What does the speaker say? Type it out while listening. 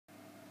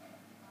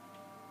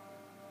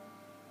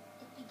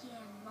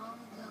long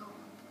ago,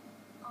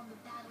 on the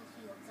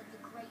battlefields of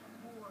the Great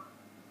War,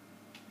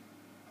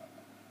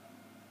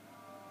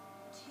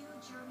 two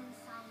German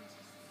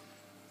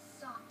scientists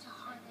sought to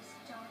harness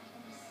dark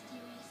and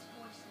mysterious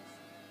forces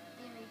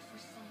buried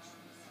for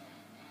centuries.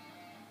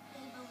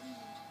 They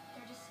believed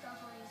their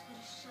discoveries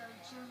would assure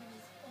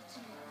Germany's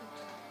ultimate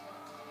victory.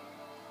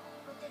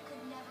 What they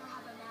could never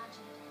have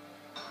imagined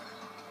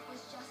was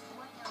just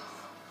what else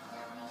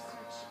their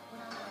research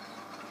would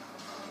unearth.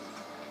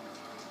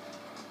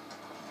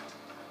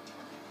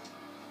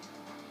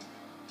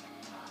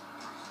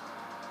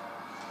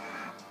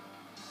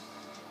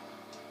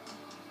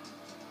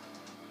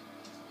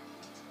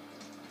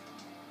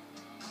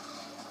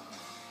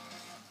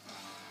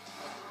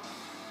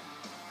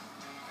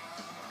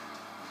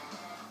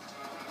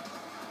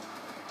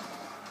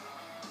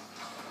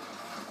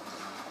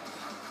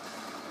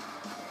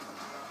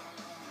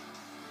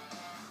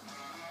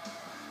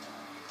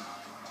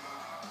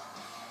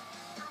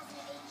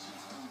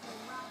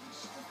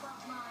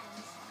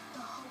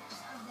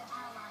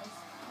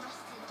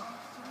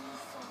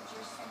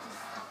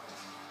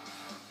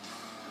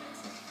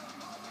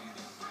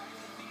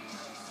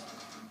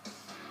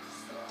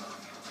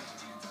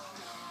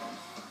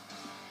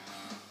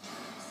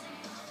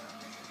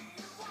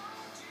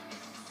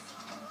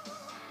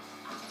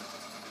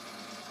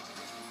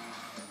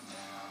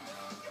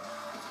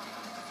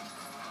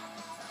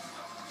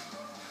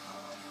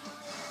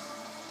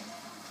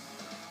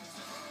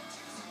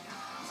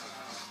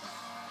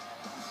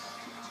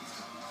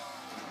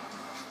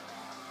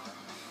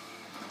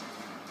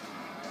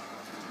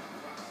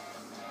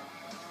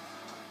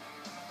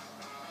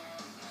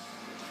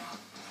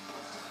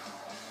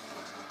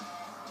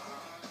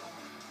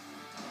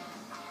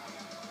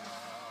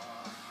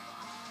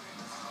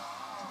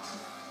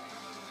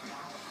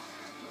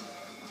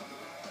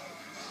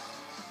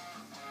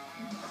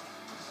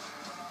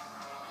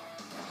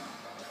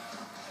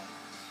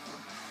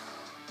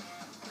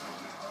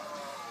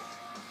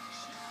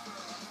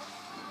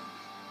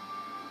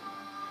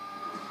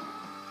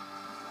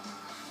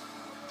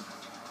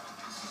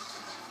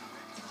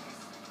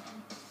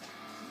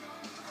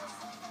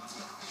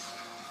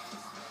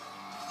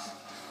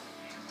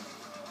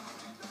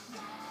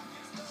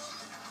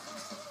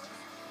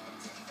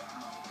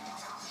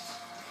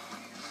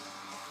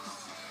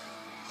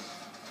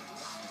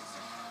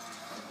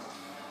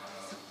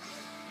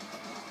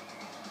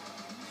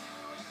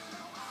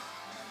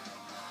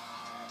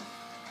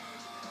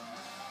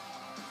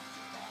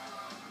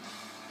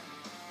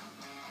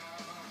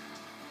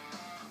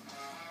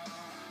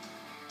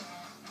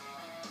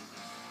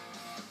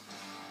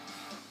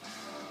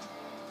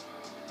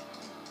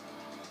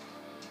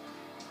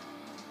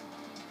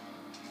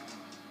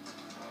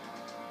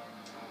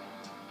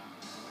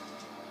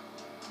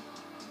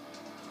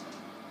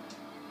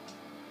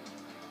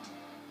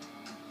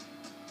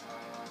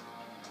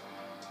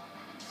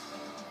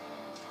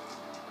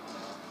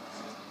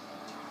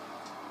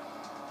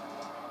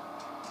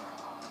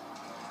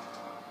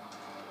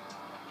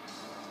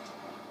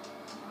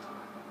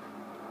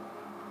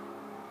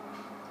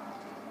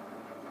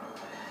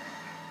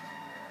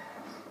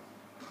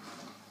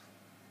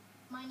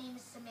 My name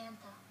is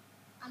Samantha.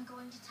 I'm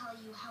going to tell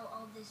you how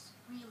all this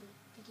really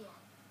began.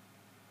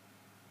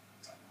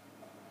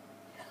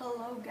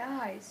 Hello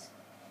guys,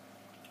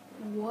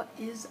 what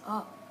is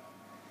up?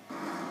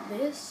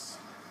 This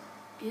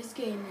is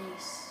Game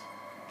Ace.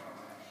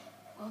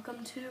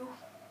 Welcome to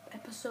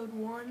episode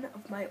 1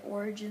 of my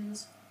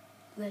Origins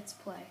Let's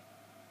Play.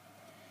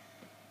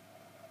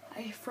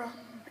 From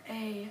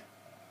a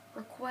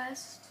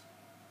request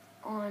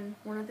on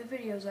one of the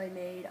videos I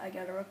made, I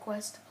got a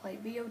request to play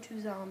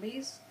Bo2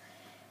 Zombies.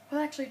 Well,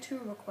 actually two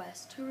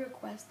requests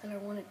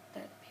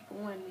that people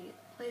wanted me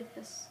to play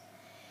this.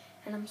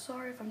 And I'm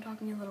sorry if I'm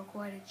talking a little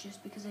quiet, it's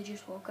just because I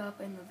just woke up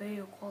and the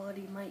video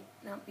quality might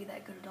not be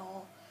that good at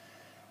all.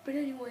 But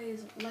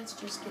anyways, let's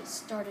just get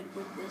started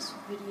with this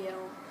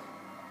video.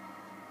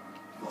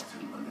 What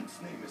in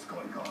London's name is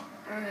going on?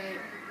 Alright.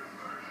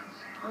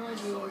 Oh A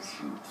jeez.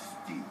 huge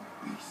steel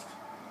beast,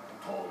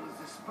 tall as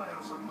the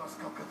spires of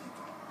Moscow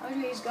Cathedral. Oh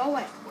jeez, go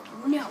away.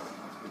 No.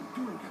 Has been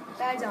doing in this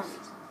Bad place.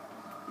 zombies.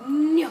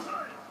 No.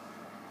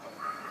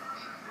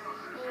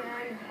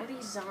 Man, all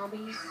these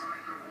zombies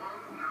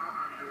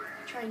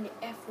trying to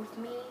F with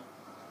me.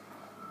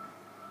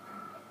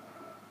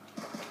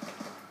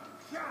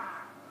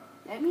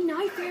 Let me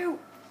knife you,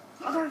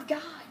 mother of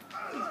God.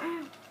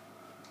 Ow.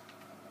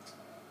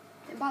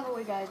 And by the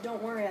way, guys,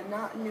 don't worry, I'm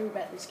not a noob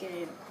at this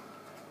game.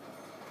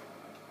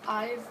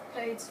 I've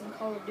played some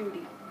Call of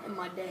Duty in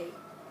my day.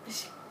 I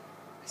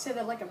say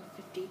that like I'm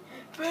 50.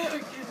 Back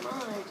in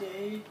my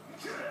day.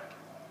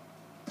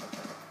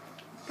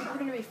 People are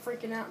gonna be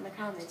freaking out in the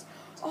comments.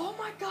 Oh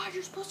my God,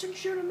 you're supposed to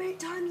shoot him 8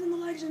 times in the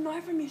legs and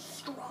knife him, you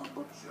scrub.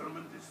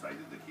 Sherman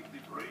decided to keep the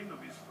brain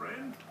of his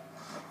friend.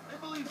 I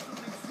believe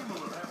something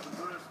similar happened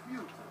to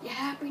Rasputin. You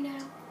happy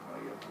now?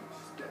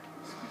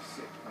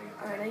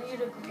 Alright, I need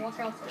to walk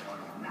out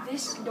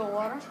this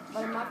door,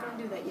 but I'm not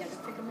gonna do that yet. I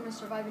think I'm gonna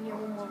survive in here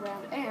one more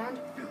round, and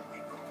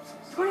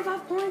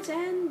 25 points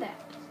and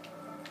that.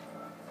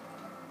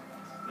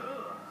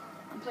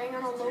 I'm playing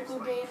on a local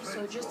game,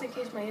 so just in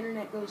case my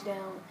internet goes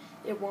down,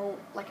 it won't,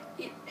 like,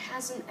 it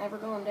hasn't ever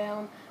gone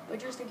down, but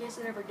just in case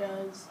it ever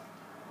does,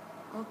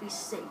 I'll be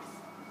safe.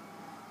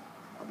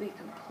 I'll be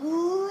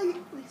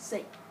completely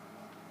safe.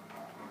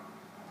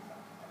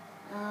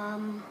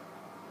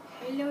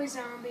 Hello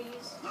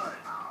zombies.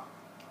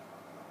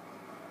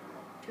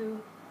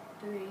 2,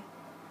 3,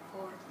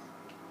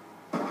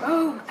 4.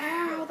 Boom!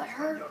 Ow, that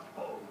hurt.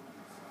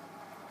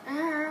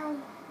 Ow.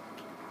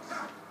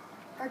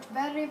 Hurts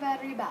very,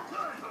 very bad.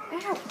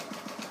 Ow.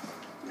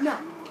 No.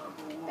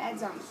 Bad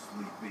zombie.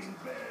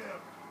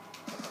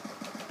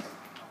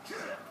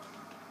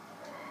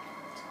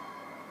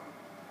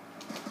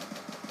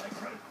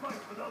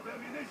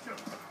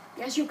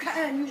 Yes, you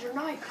can. Use your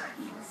knife.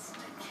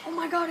 Oh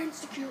my god,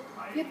 insta-kill.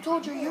 Yep,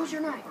 told you, use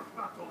your knife.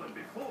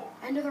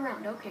 End of the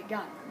round. Okay,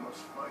 got it.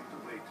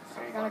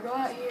 I gotta go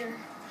out here.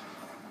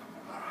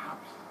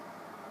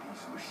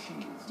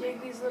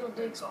 Dig these little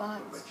dig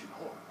spots.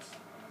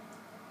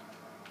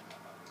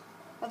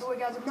 By the way,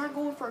 guys, I'm not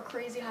going for a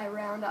crazy high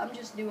round. I'm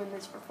just doing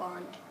this for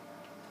fun.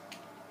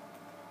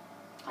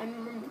 I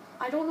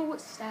don't know what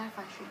staff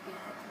I should get.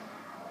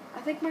 I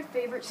think my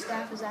favorite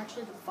staff is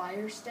actually the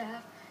fire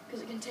staff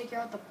because it can take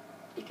out the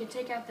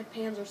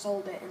Panzer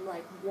Soldat in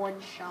like one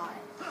shot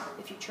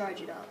if you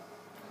charge it up.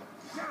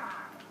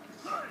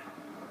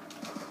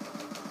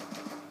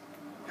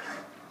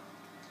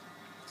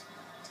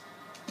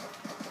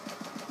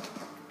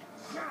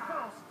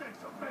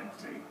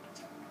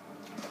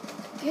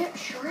 Get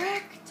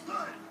shreked!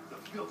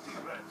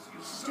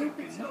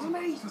 Stupid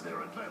zombies!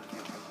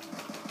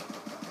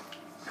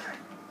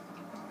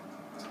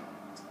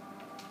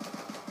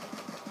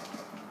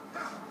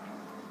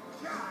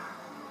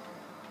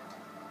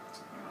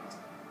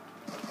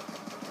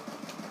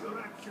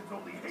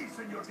 Only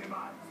hasten your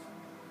demise.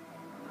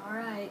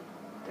 Alright.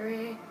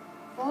 3,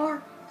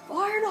 4.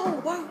 Fire in the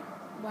hole! Whoa!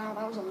 Wow,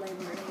 that was a lame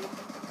grenade.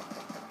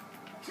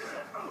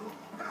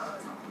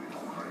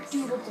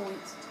 Doodle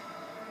points.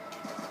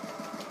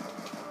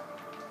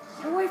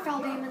 Get away,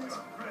 foul demons.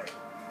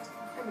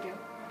 There we go.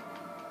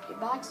 Okay,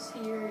 boxes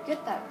here.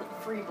 Get that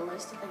free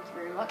ballista. Thank you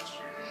very much.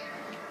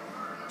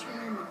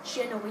 Turn the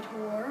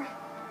generator.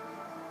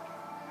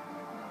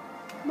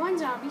 Come on,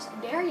 zombies.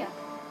 I dare ya.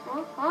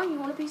 Huh? Huh? You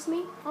want a piece of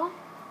me? Huh?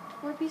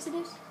 Want a piece of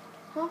this?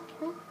 Huh?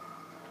 Huh?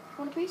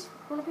 Want a piece?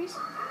 Want a piece?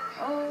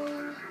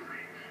 Oh.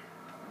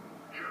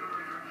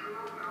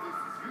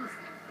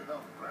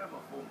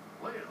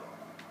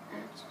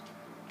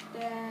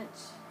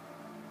 That's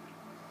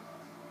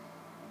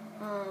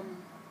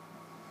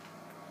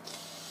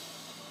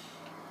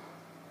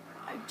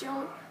I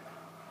don't.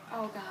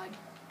 Oh God.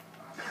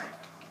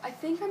 I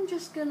think I'm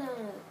just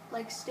gonna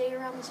like stay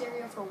around this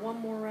area for one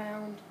more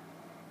round.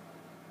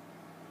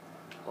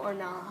 Or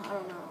nah, I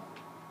don't know.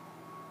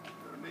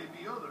 There may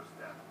be other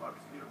staff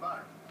parks nearby.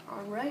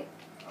 Alright.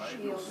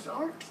 Shield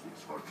arc.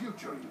 It's for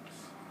future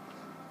use.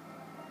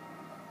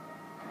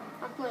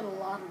 I've played a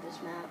lot of this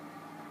map.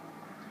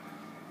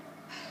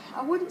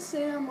 I wouldn't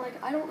say I'm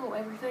like, I don't know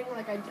everything.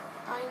 Like, I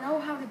know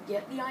how to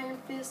get the Iron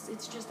Fist.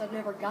 It's just I've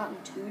never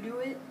gotten to do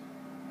it.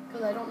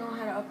 Because I don't know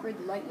how to upgrade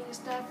the lightning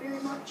staff very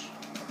much.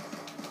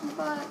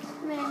 But,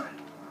 man.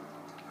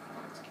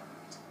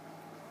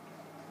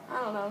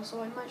 I don't know,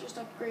 so I might just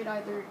upgrade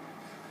either.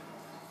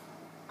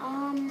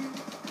 I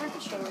can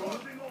show you.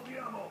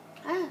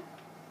 I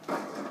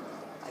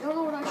don't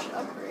know what I should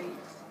upgrade.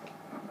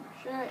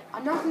 Should I?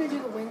 I'm not going to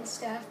do the wind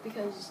staff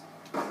because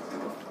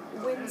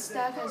the wind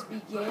staff has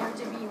began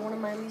to be one of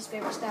my least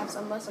favorite staffs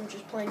unless I'm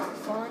just playing for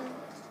fun.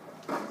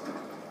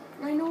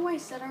 And I know I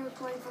said I was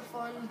playing for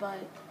fun,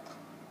 but,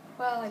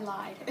 well, I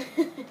lied.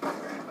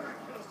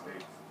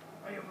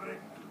 I am ready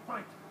to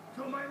fight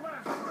till my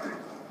last breath.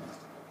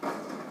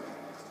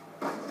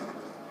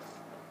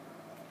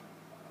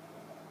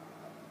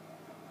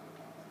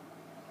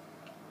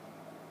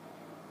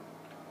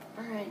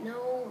 Alright,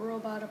 no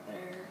robot up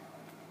there.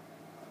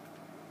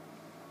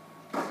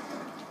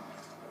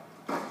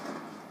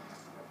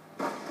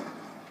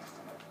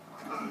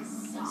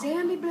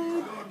 Zombie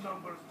blood. Your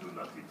numbers do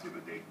not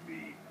intimidate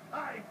me.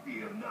 I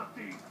fear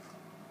nothing.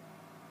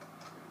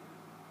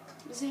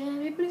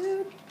 Zombie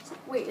blood.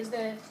 Wait, is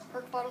the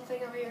perk bottle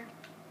thing over here?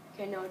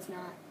 Okay, no, it's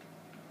not.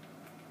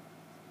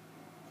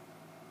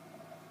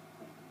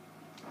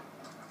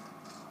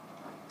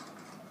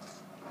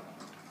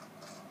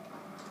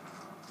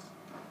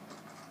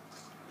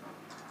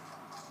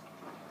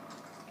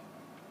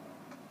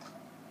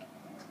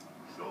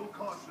 Show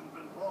caution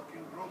when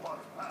walking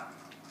robot's path.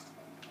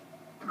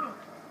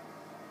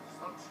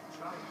 Such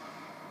giant.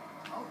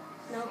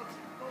 Nope.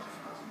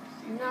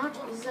 Not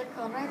the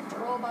correct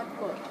robot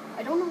foot.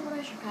 I don't know what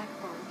I should pack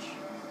punch.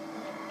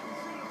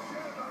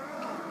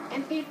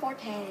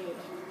 MP4K.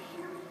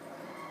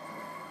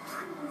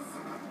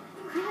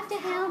 You have to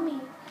help me.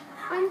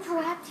 I'm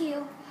trapped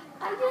here.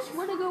 I just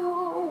want to go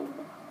home.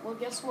 Well,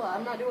 guess what?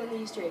 I'm not doing the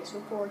Easter eggs,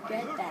 so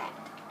forget that.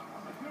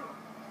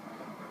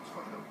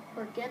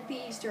 Forget the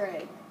Easter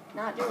egg.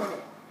 Not doing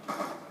it.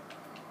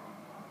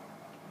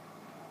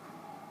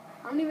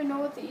 don't even know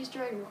what the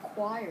Easter egg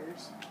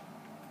requires.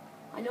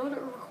 I know that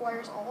it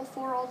requires all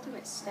 4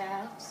 ultimate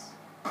staffs,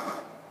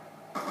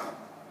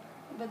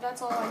 but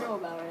that's all I know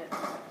about it.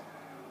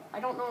 I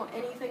don't know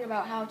anything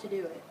about how to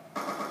do it.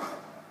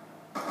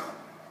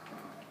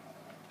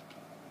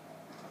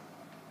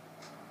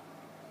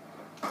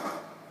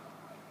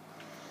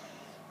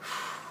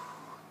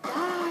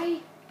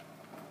 Die!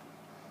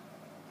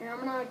 Here, I'm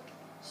gonna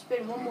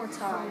spin one more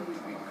time.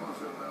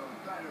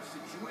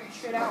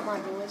 Spit out my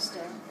ballista.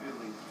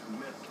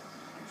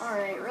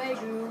 Alright,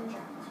 Ragoon.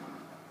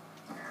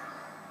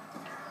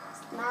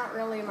 It's not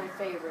really my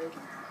favorite.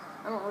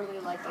 I don't really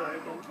like the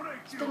Ragoon.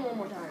 Spin one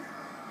more time.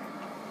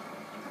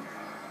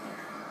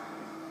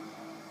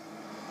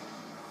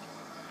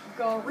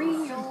 Go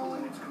Rio!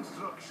 In its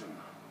construction,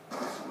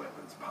 this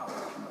weapon's power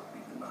cannot be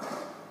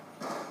denied.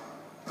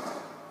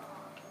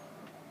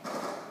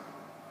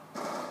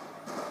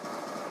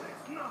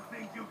 There's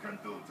nothing you can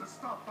do to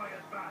stop my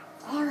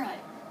advance.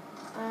 Alright.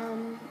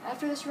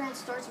 After this round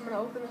starts, I'm going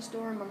to open this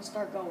door and I'm going to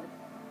start going.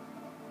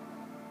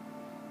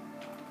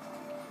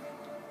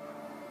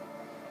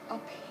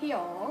 Up here.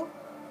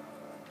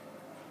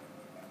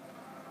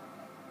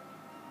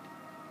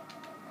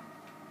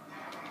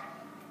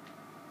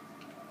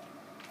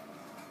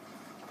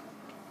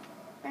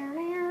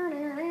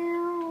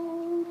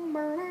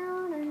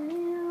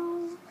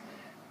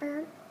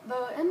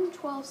 The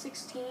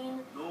M1216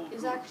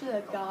 is actually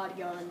a god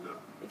gun.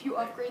 If you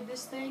upgrade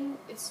this thing,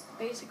 it's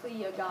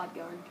basically a god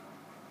gun.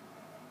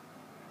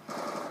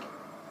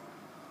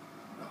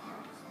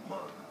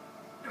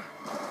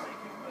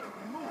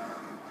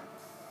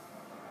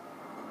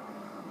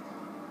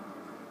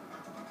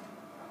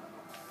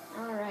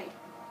 Alright.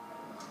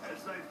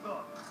 As I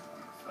thought,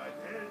 inside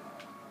head,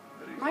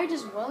 Might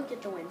as well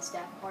get the wind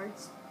staff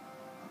parts.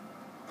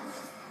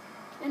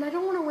 And I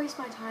don't want to waste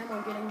my time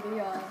on getting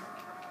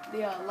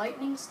the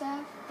lightning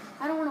staff.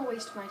 I don't want to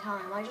waste my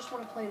time. I just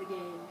want to play the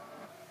game.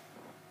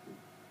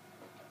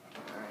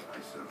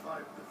 I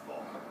survived the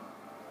fall.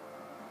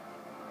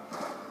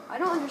 I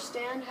don't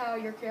understand how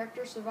your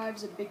character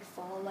survives a big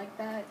fall like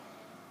that.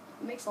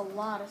 It makes a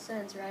lot of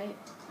sense, right?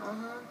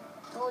 Uh-huh.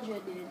 Told you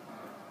it did.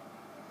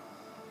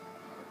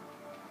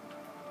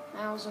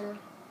 Mauser.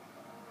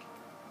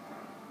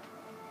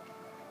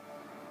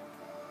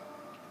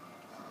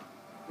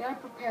 You gotta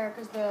prepare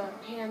because the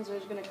Panzer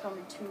is gonna come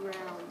in 2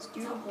 rounds.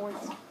 Do the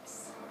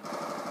points.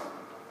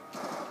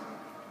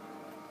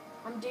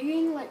 I'm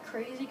digging like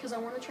crazy because I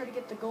want to try to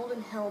get the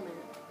golden helmet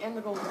and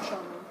the golden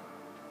shovel.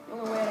 The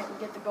only way I can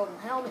get the golden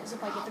helmet is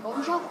if I get the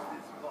golden shovel.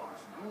 This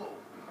box glowed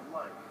with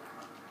light.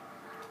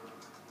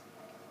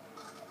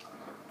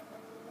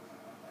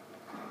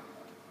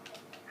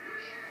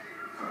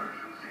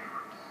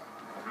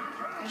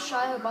 As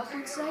Shia LaBeouf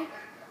would say,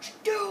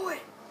 just do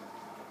it!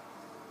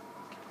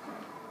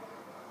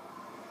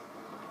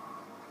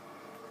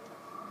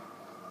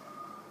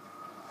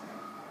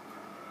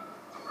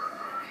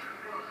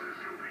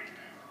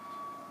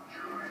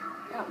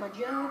 Got my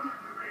jug.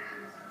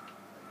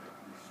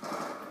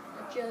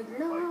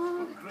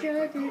 Juggernog,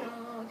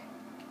 Juggernog.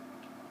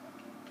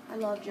 I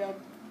love Jug.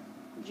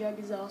 Jug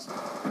is awesome.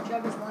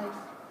 Jug is life.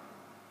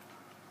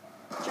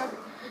 Jug.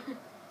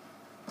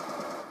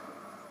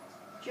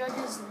 Jug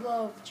is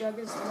love. Jug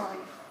is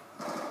life.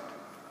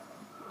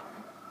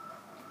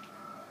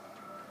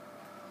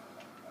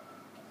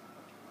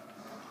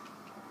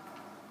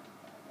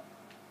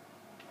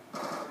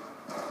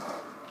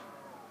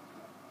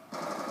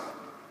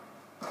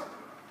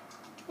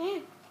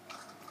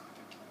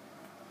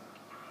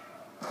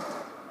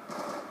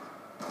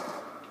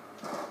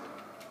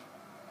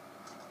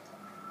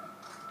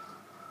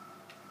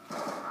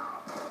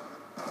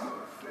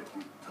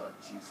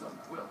 She's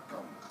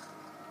unwelcome.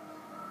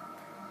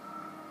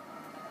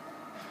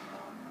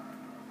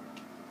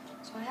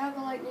 So I have a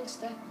lightning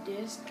staff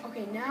disc.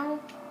 Okay, now,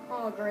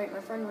 oh great,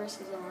 my friend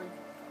Risk is on.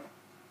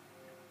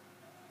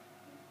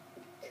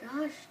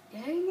 Gosh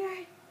dang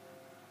it.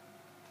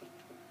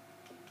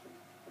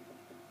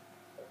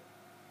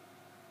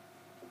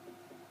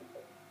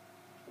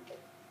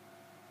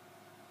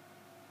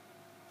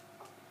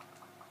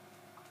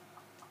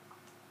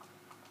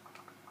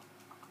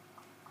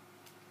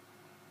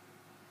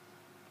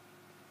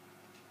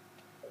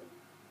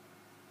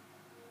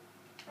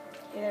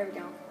 Okay, there we go.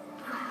 You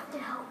have to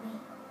help me.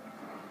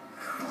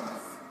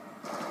 Please.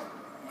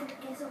 There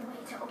is a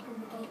way to open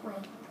the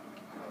gateway.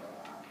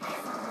 My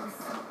father was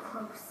so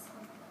close.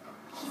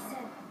 He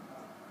said,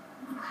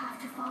 you have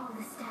to follow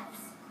the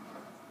steps.